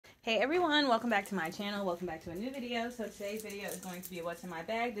Hey everyone, welcome back to my channel. Welcome back to a new video. So today's video is going to be what's in my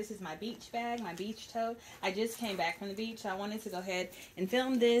bag. This is my beach bag, my beach tote. I just came back from the beach, so I wanted to go ahead and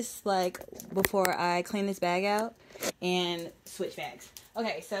film this like before I clean this bag out and switch bags.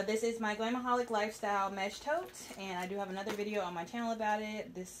 Okay, so this is my Glamaholic Lifestyle mesh tote, and I do have another video on my channel about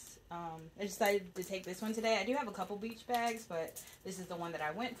it. I decided to take this one today. I do have a couple beach bags, but this is the one that I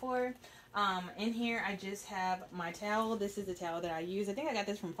went for. In here, I just have my towel. This is the towel that I use. I think I got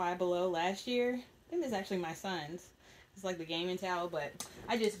this from Five Below last year. I think this is actually my son's. It's like the gaming towel, but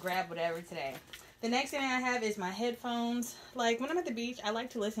I just grabbed whatever today. The next thing I have is my headphones. Like, when I'm at the beach, I like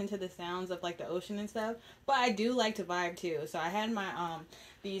to listen to the sounds of, like, the ocean and stuff. But I do like to vibe, too. So I had my,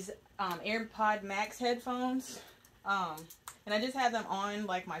 these, AirPod Max headphones. And I just have them on,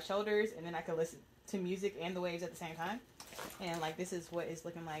 like, my shoulders. And then I can listen to music and the waves at the same time. And like this is what it's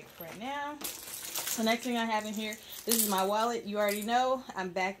looking like right now. The next thing I have in here, this is my wallet. You already know I'm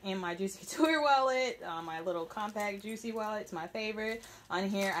back in my Juicy Couture wallet, my little compact Juicy wallet. It's my favorite. On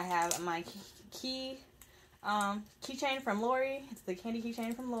here I have my keychain from Lori. It's the candy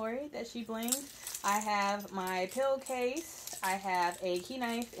keychain from Lori that she blinged. I have my pill case. I have a key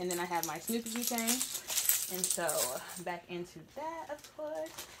knife, and then I have my Snoopy keychain. And so back into that, of course.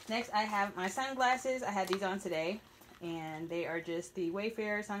 Next I have my sunglasses. I had these on today. And they are just the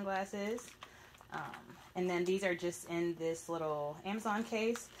Wayfarer sunglasses. And then these are just in this little Amazon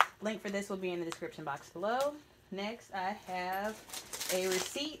case. Link for this will be in the description box below. Next, I have a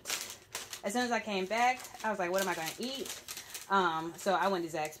receipt. As soon as I came back, I was like, what am I going to eat? So I went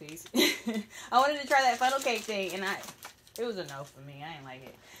to Zaxby's. I wanted to try that funnel cake thing, and it was a no for me. I didn't like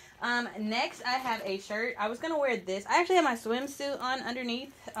it. Next, I have a shirt. I was going to wear this. I actually have my swimsuit on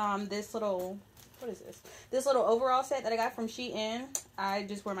underneath this little... What is this? This little overall set that I got from Shein. I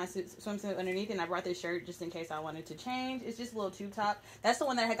just wear my swimsuit underneath, and I brought this shirt just in case I wanted to change. It's just a little tube top. That's the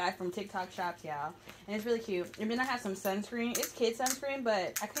one that I got from TikTok shops, y'all. And it's really cute. And then I have some sunscreen. It's kid sunscreen,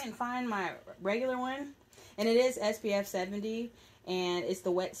 but I couldn't find my regular one. And it is SPF 70, and it's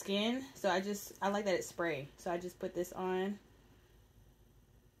the wet skin. So I like that it's spray. So I just put this on.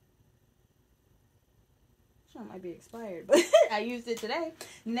 It might be expired, but I used it today.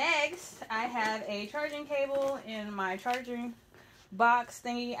 Next, I have a charging cable in my charging box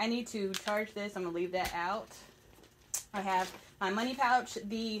thingy. I need to charge this. I'm going to leave that out. I have my money pouch.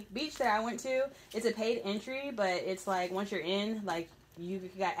 The beach that I went to, it's a paid entry, but it's like once you're in, like you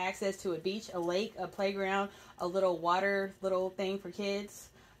got access to a beach, a lake, a playground, a little water thing for kids,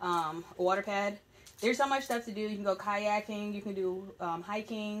 a water pad. There's so much stuff to do. You can go kayaking, you can do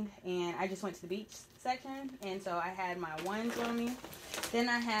hiking, and I just went to the beach section, and so I had my ones on me. Then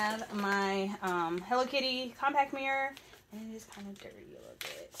I have my Hello Kitty compact mirror, and it is kind of dirty a little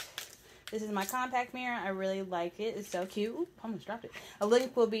bit. This is my compact mirror. I really like it. It's so cute. Ooh, I almost dropped it. A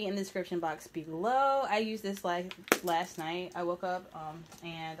link will be in the description box below. I used this like last night. I woke up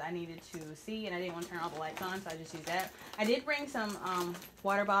and I needed to see, and I didn't want to turn all the lights on, so I just used that. I did bring some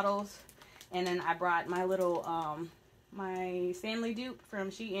water bottles, and then I brought my little my Stanley dupe from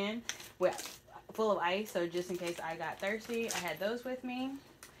Shein full of ice, so just in case I got thirsty, I had those with me.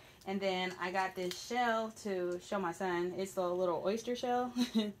 And then I got this shell to show my son. It's the little oyster shell.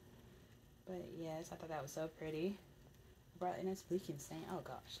 But yes, I thought that was so pretty. And it's leaking stain. Oh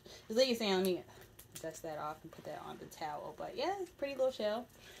gosh, it's leaking stain. Let me dust that off and put that on the towel. But yeah, it's a pretty little shell.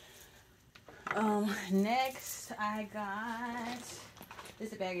 Next I got...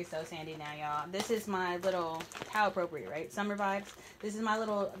 This bag is so sandy now, y'all. This is my little, how appropriate, right? Summer vibes. This is my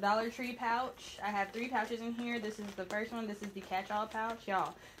little Dollar Tree pouch. I have 3 pouches in here. This is the first one. This is the catch-all pouch.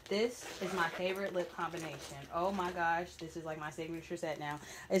 Y'all, this is my favorite lip combination. Oh my gosh, this is like my signature set now.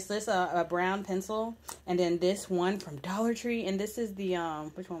 It's this a brown pencil, and then this one from Dollar Tree, and this is the,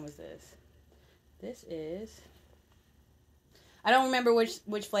 which one was this? This is... I don't remember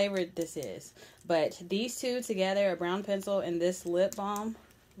which flavor this is, but these two together, a brown pencil and this lip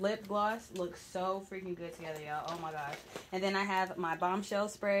gloss, look so freaking good together, y'all. Oh my gosh. And then I have my Bombshell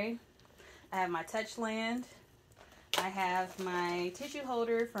spray. I have my Touchland. I have my tissue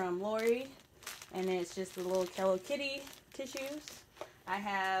holder from Lori, and it's just the little Hello Kitty tissues. I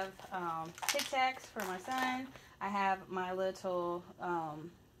have Tic Tacs for my son. I have my little...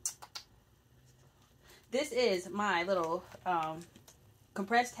 This is my little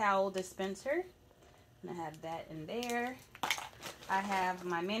compressed towel dispenser. And I have that in there. I have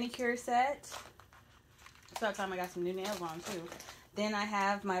my manicure set. So that time I got some new nails on too. Then I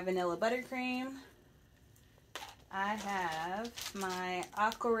have my vanilla buttercream. I have my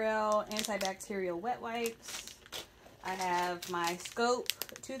Aquarelle antibacterial wet wipes. I have my Scope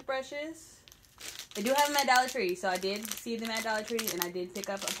toothbrushes. They do have them at Dollar Tree, so I did see them at Dollar Tree, and I did pick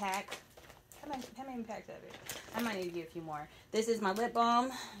up a pack. How many packs of it? I might need to get a few more. This is my lip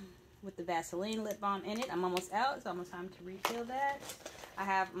balm with the Vaseline lip balm in it. I'm almost out. It's almost time to refill that. I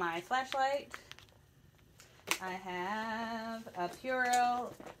have my flashlight. I have a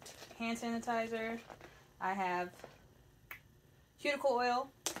Purell hand sanitizer. I have cuticle oil.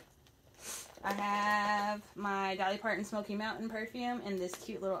 I have my Dolly Parton Smoky Mountain perfume and this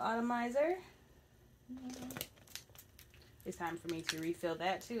cute little atomizer. It's time for me to refill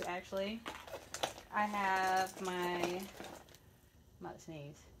that too, actually. I have my, I'm about to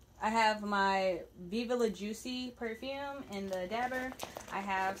sneeze. I have my Viva La Juicy perfume in the dabber. I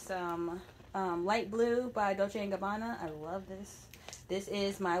have some Light Blue by Dolce & Gabbana. I love this. This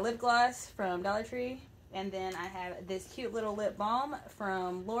is my lip gloss from Dollar Tree. And then I have this cute little lip balm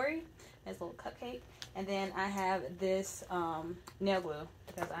from Lori. It's a little cupcake. And then I have this nail glue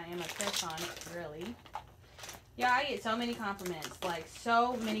because I am a press-on girly. Yeah, I get so many compliments, like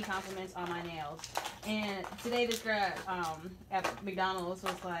so many compliments on my nails. And today this girl at McDonald's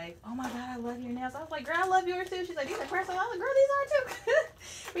was like, "Oh my God, I love your nails." I was like, "Girl, I love yours too." She's like, "These are press-on." I was like, "Girl, these are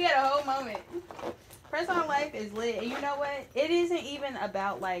too." We had a whole moment. Press-on life is lit. And you know what? It isn't even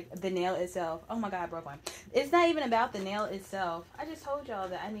about like the nail itself. Oh my God, I broke one. It's not even about the nail itself. I just told y'all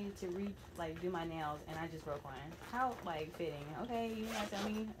that I needed to do my nails, and I just broke one. How like fitting? Okay, you gotta tell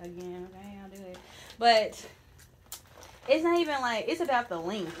me again. Okay, I'll do it. But it's not even like, it's about the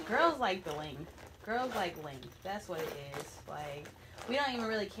length. Girls like the length. Girls like length. That's what it is. Like, we don't even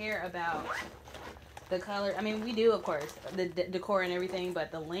really care about the color. I mean, we do, of course, the decor and everything,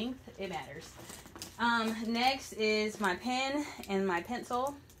 but the length, it matters. Next is my pen and my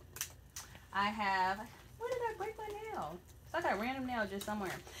pencil. I have, where did I break my nail? It's like a random nail just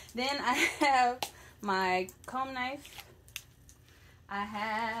somewhere. Then I have my comb knife. I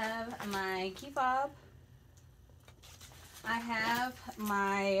have my key fob. I have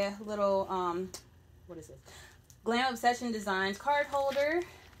my little, what is this? Glam Obsession Designs card holder.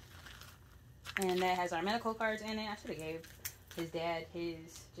 And that has our medical cards in it. I should have gave his dad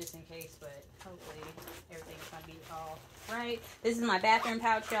his just in case, but hopefully everything's going to be all right. This is my bathroom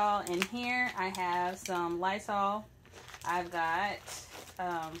pouch, y'all. In here, I have some Lysol. I've got,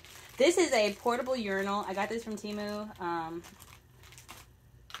 this is a portable urinal. I got this from Temu.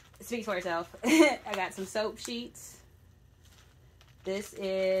 It speaks for itself. I got some soap sheets. This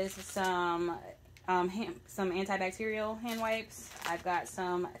is some antibacterial hand wipes. I've got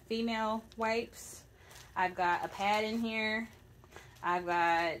some female wipes. I've got a pad in here. I've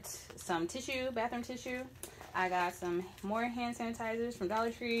got some tissue, bathroom tissue. I got some more hand sanitizers from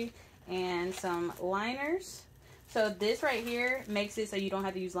Dollar Tree and some liners. So this right here makes it so you don't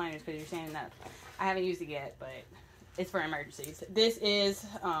have to use liners because you're standing up. I haven't used it yet, but it's for emergencies. This is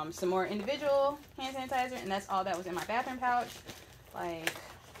some more individual hand sanitizer, and that's all that was in my bathroom pouch. Like,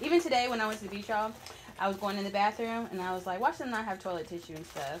 even today when I went to the beach, y'all, I was going in the bathroom and I was like, watch them not have toilet tissue and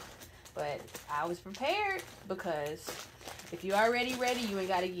stuff. But I was prepared because if you already ready, you ain't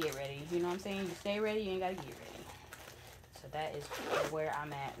got to get ready. You know what I'm saying? You stay ready, you ain't got to get ready. So that is where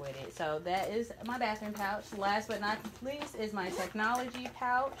I'm at with it. So that is my bathroom pouch. Last but not least is my technology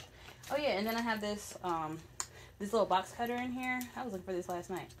pouch. Oh yeah, and then I have this this little box cutter in here. I was looking for this last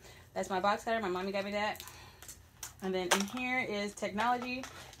night. That's my box cutter. My mommy got me that. And then in here is technology.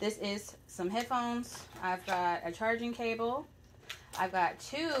 This is some headphones. I've got a charging cable. I've got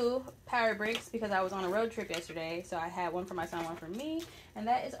 2 power bricks because I was on a road trip yesterday. So I had one for my son, one for me. And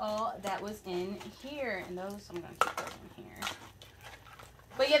that is all that was in here. And those, I'm going to keep those in here.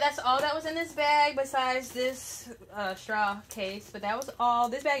 But yeah, that's all that was in this bag besides this straw case. But that was all.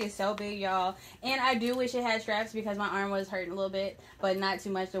 This bag is so big, y'all. And I do wish it had straps because my arm was hurting a little bit. But not too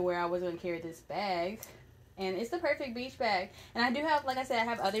much to where I was going to carry this bag. And it's the perfect beach bag. And I do have, like I said, I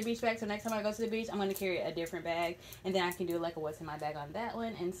have other beach bags. So next time I go to the beach, I'm going to carry a different bag. And then I can do like a what's in my bag on that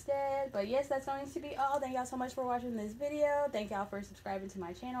one instead. But yes, that's going to be all. Thank y'all so much for watching this video. Thank y'all for subscribing to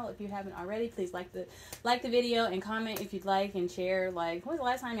my channel. If you haven't already, please like the video and comment if you'd like and share. Like, when's the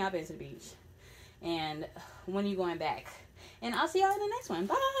last time y'all been to the beach? And when are you going back? And I'll see y'all in the next one.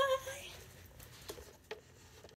 Bye!